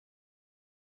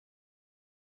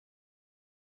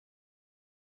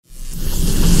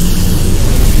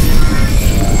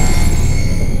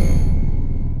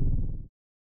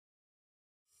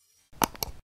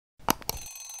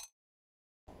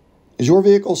Is your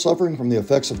vehicle suffering from the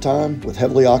effects of time, with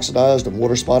heavily oxidized and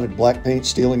water-spotted black paint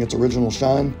stealing its original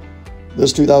shine?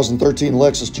 This 2013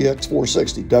 Lexus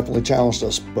GS460 definitely challenged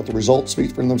us, but the results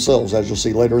speak for themselves, as you'll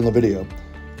see later in the video.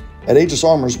 At Aegis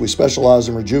Armors, we specialize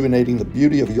in rejuvenating the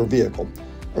beauty of your vehicle.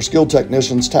 Our skilled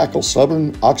technicians tackle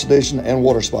stubborn, oxidation, and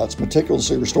water spots,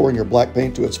 meticulously restoring your black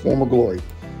paint to its former glory.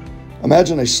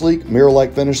 Imagine a sleek,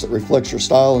 mirror-like finish that reflects your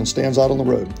style and stands out on the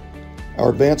road. Our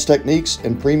advanced techniques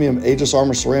and premium Aegis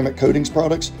Armor ceramic coatings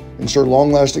products ensure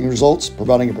long-lasting results,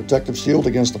 providing a protective shield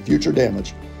against the future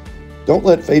damage. Don't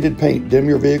let faded paint dim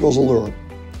your vehicle's allure.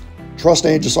 Trust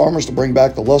Aegis Armors to bring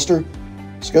back the luster.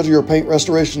 Schedule your paint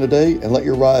restoration today and let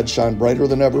your ride shine brighter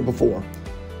than ever before.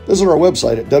 Visit our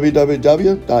website at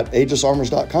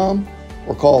www.aegisarmors.com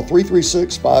or call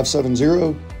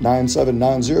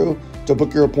 336-570-9790 to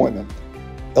book your appointment.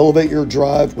 Elevate your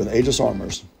drive with Aegis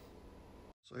Armors.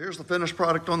 So here's the finished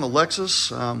product on the Lexus.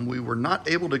 We were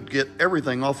not able to get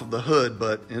everything off of the hood,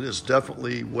 but it is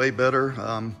definitely way better.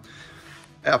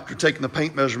 After taking the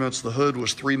paint measurements, the hood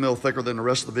was 3 mil thicker than the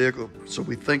rest of the vehicle, so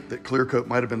we think that clear coat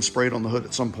might have been sprayed on the hood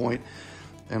at some point.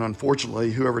 And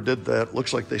unfortunately, whoever did that,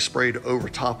 looks like they sprayed over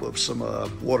top of some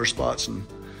water spots and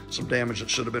some damage that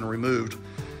should have been removed.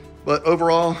 But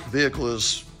overall, the vehicle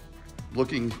is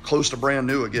looking close to brand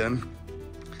new again.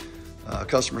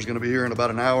 Customer's gonna be here in about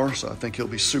an hour, so I think he'll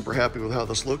be super happy with how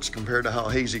this looks compared to how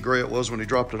hazy gray it was when he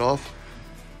dropped it off.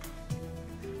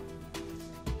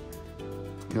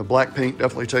 You know, black paint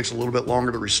definitely takes a little bit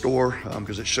longer to restore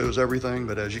because it shows everything,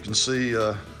 but as you can see,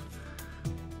 it's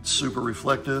super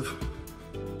reflective.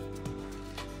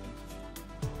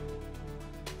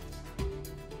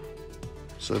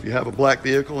 So if you have a black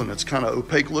vehicle and it's kind of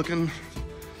opaque looking,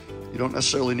 you don't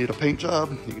necessarily need a paint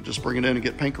job. You can just bring it in and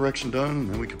get paint correction done, and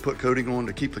then we can put coating on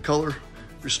to keep the color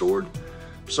restored.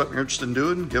 If something you're interested in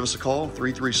doing, give us a call,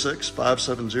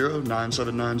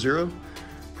 336-570-9790.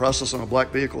 Process on a black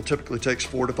vehicle typically takes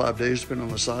 4 to 5 days, depending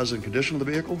on the size and condition of the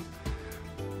vehicle.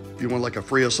 If you want like a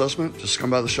free assessment, just come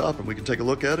by the shop and we can take a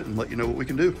look at it and let you know what we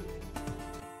can do.